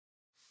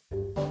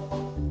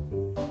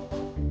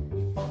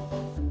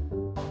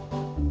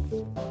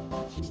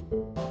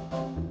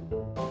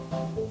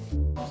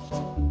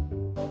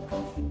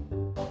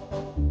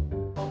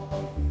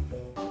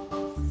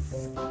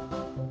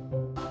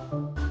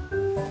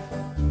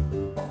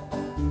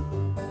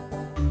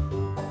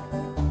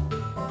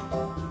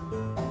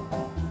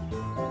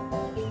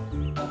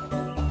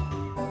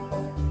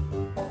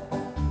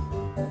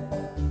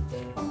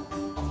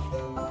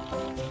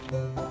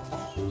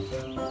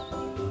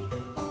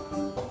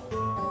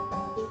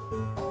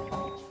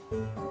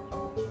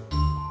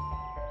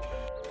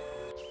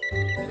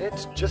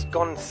It's just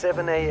gone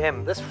 7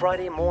 a.m. this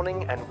Friday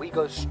morning, and we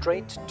go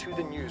straight to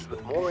the news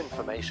with more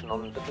information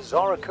on the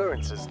bizarre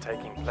occurrences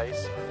taking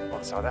place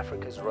on South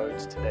Africa's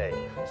roads today.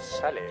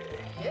 Shelley.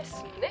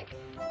 Yes, Nick.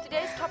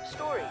 Today's top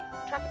story: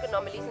 traffic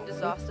anomalies and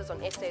disasters on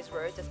SA's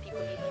roads as people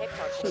leave Cape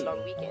Town for a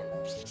long weekend.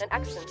 An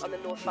accident on the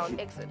northbound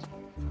exit.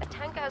 A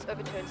tanker has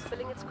overturned,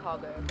 spilling its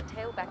cargo. The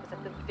tailback is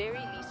at the very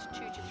least 2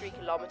 to 3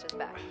 kilometers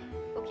back.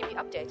 We'll keep you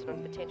updated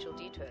on potential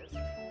detours.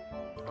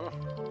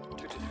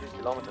 2 to 3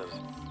 kilometers.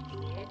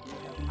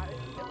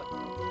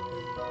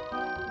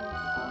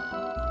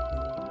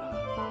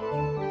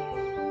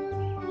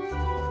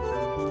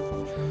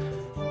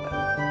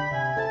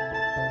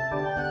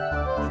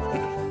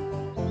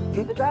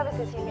 The driver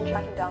says he's been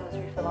tracking down this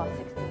route for the last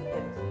 16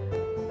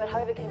 years, but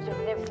however claims to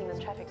have never seen this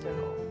traffic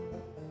circle.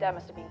 That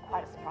must have been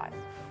quite a surprise.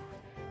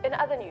 In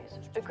other news,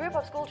 a group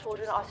of school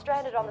children are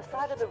stranded on the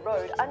side of the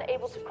road,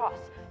 unable to cross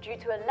due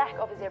to a lack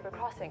of a zebra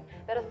crossing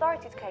that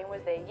authorities claim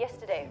was there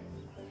yesterday.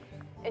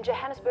 In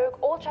Johannesburg,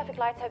 all traffic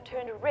lights have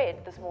turned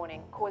red this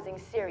morning, causing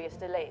serious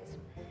delays.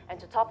 And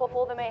to top off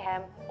all the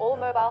mayhem, all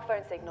mobile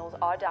phone signals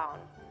are down.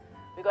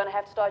 We're going to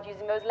have to start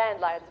using those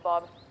landlines,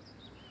 Bob.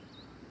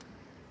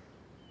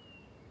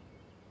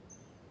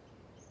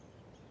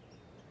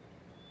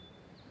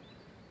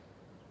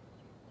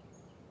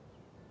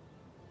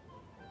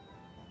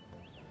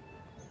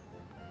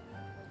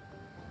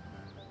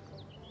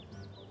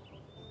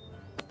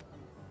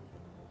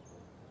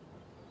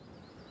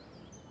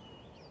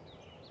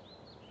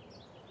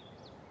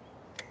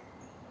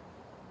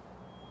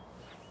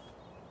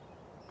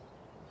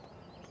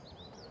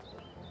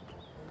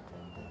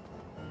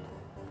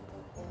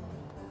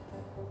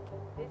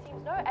 There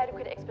seems no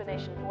adequate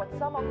explanation for what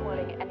some are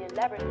calling an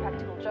elaborate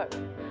practical joke.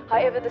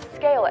 However, the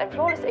scale and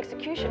flawless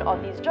execution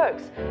of these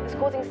jokes is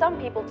causing some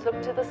people to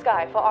look to the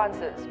sky for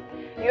answers.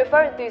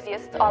 UFO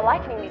enthusiasts are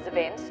likening these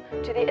events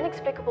to the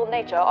inexplicable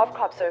nature of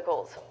crop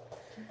circles.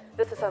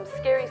 This is some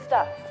scary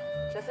stuff.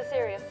 This is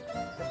serious.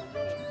 This is the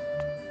news.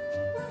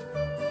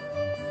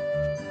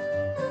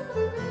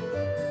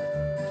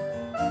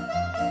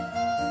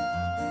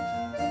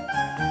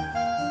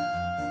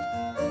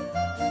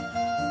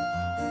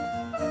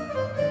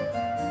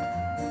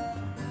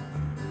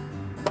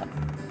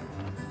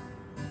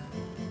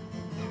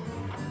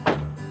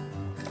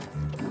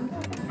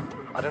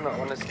 I don't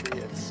know, honestly,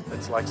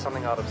 it's like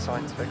something out of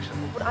science fiction.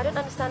 What I don't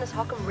understand is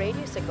how come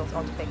radio signals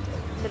aren't affected.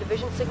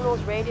 Television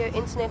signals, radio,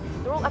 internet,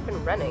 they're all up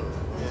and running.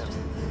 Yeah.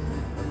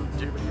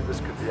 Do you believe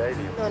this could be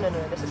aliens? No,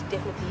 this is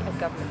definitely a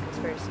government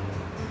conspiracy.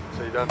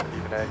 So you don't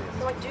believe in aliens?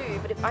 No, I do,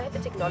 but if I had the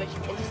technology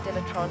for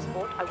interstellar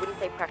transport, I wouldn't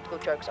play practical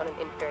jokes on an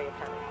inferior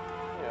planet.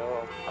 Yeah,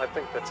 well, I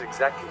think that's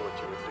exactly what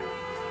you would do.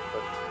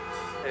 But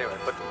anyway,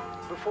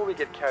 before we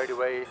get carried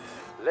away,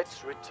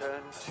 let's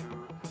return to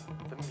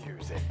the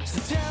music.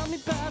 So tell me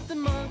about the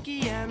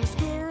monkey and the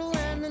squirrel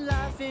and the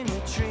life in a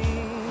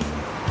tree.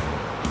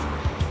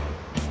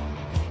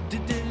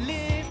 Did they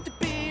live to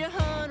be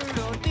 100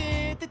 or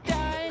did they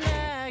die in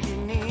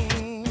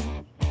agony?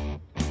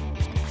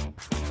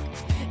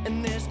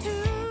 And there's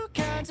two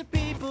kinds of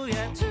people,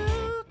 yeah,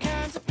 two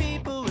kinds of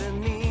people with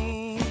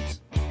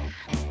needs.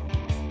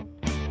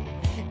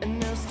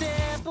 And they'll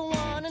step on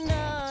one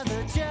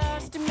another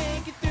just to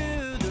make it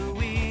through the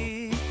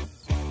week.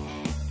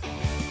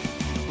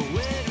 But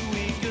where do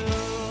we go?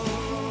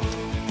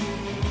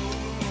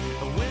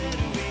 Where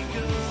do we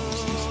go?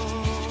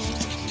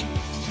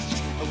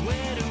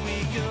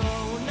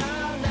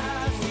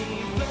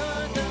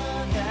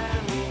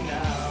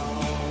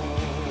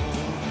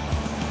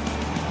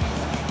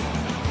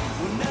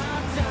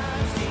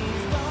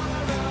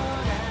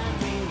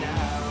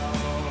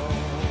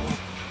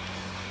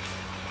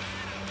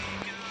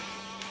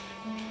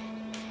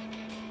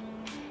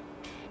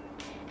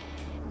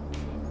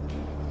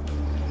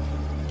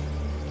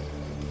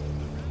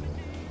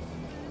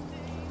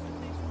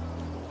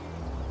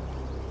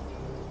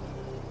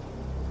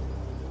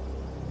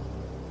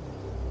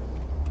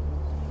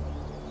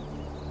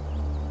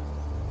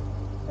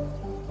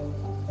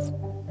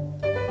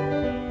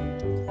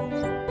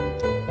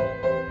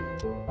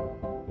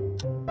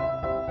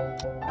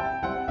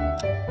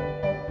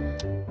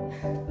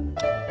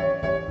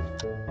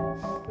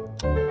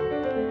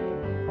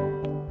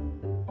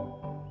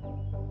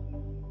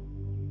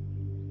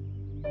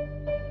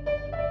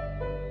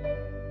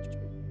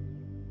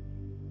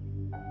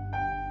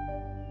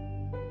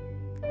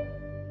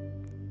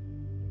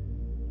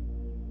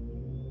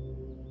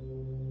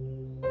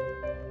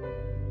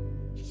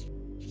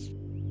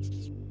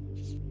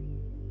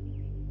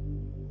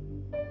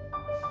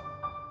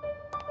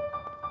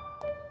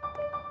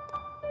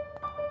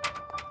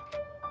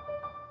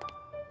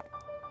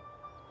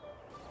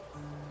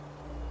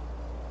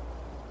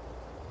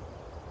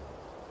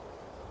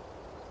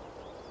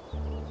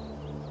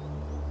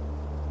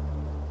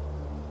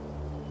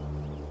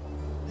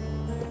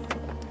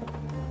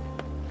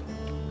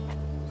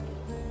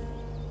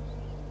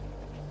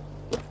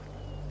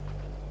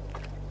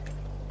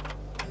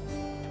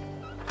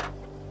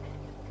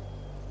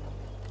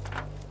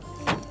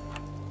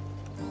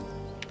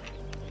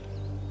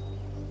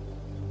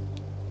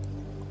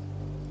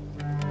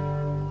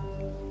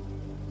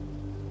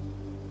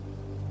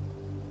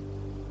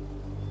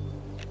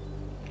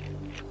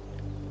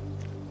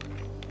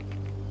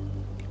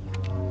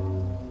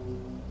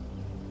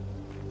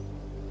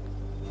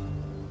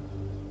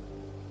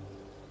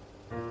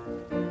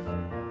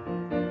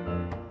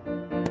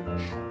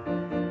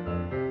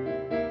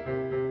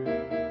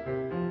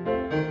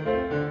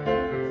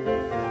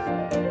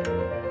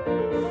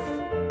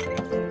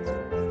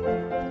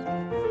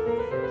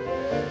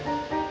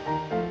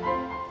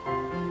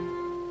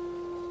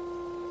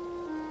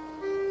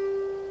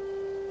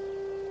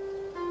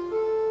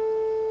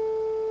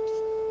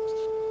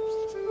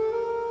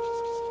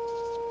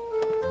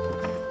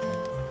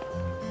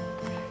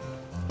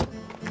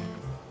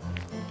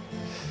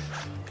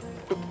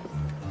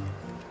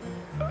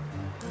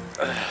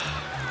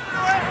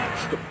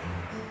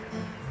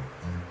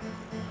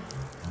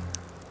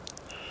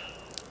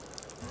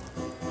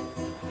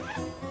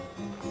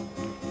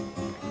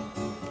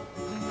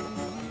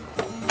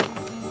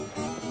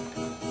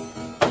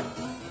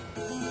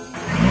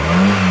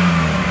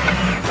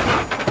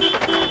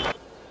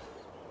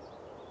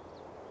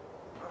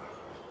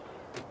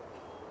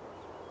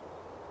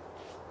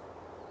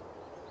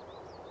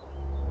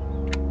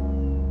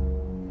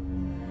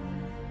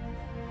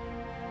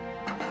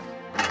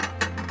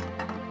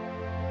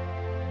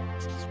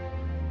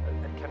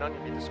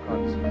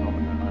 describe this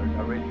phenomenon.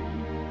 I really...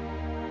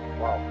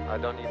 Wow, I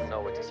don't even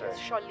know what to say.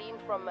 Charlene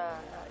from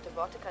De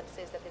Waterkant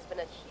says that there's been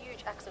a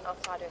huge accident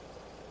outside her.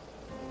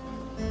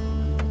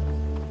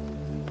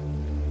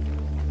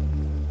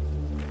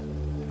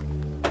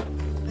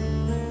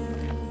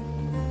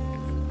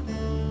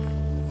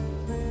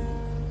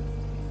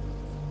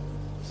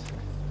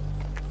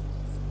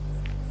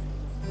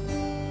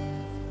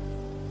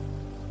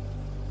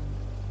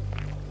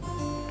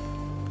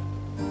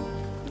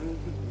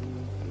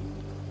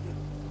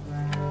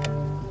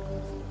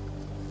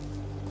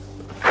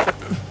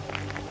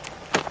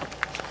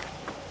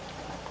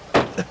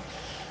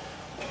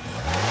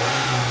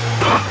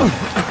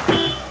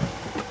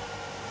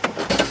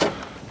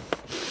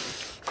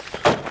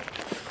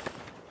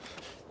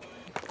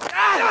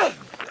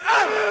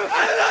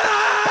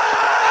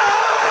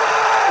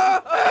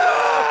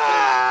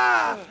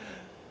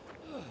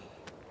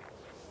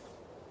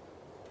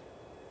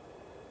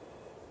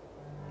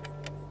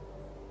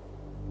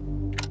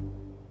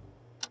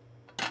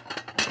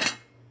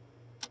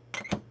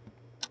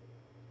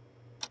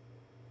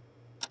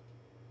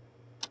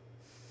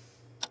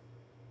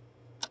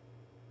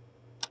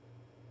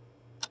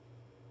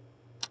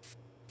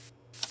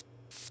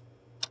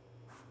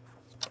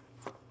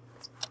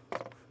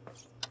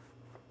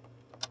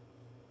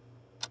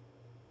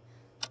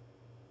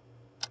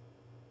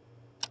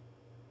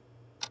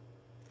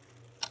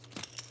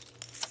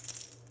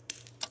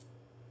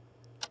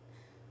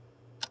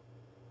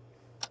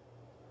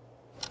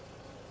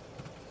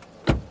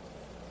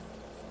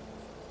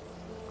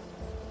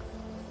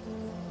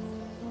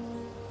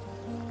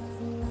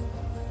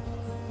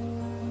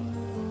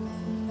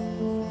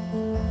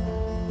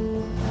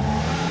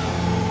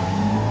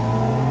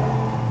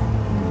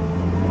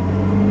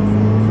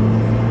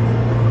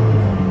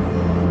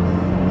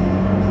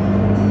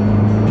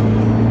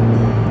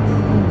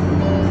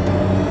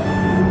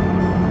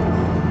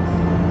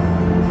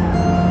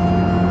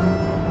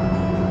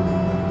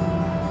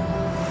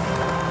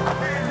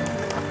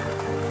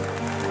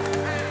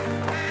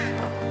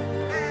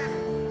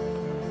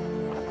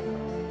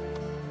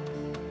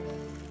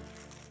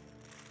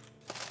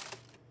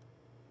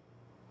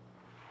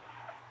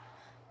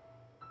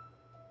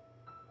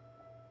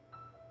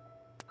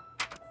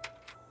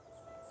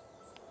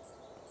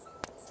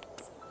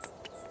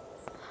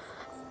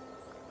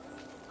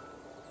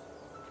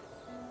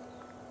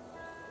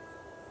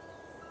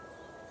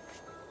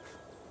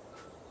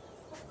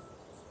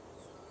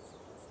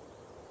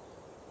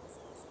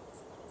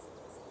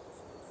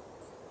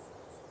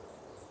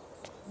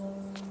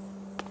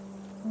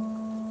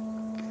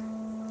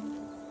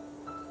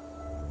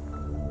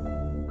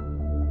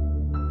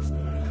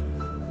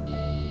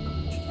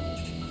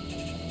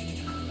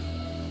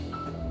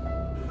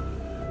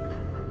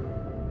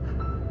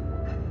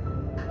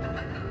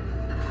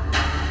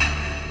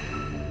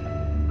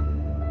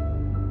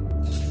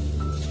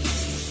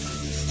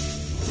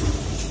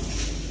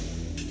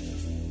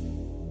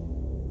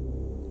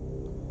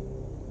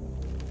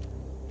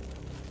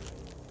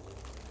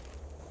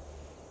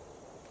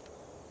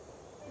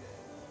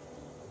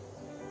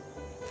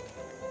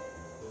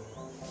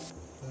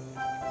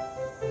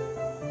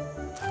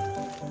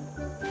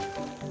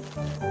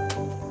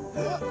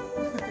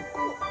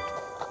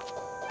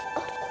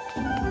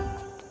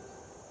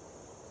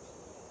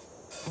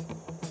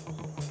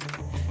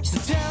 So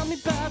tell me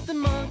about the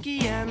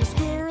monkey and the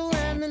squirrel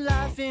and the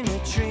life in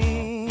a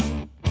tree.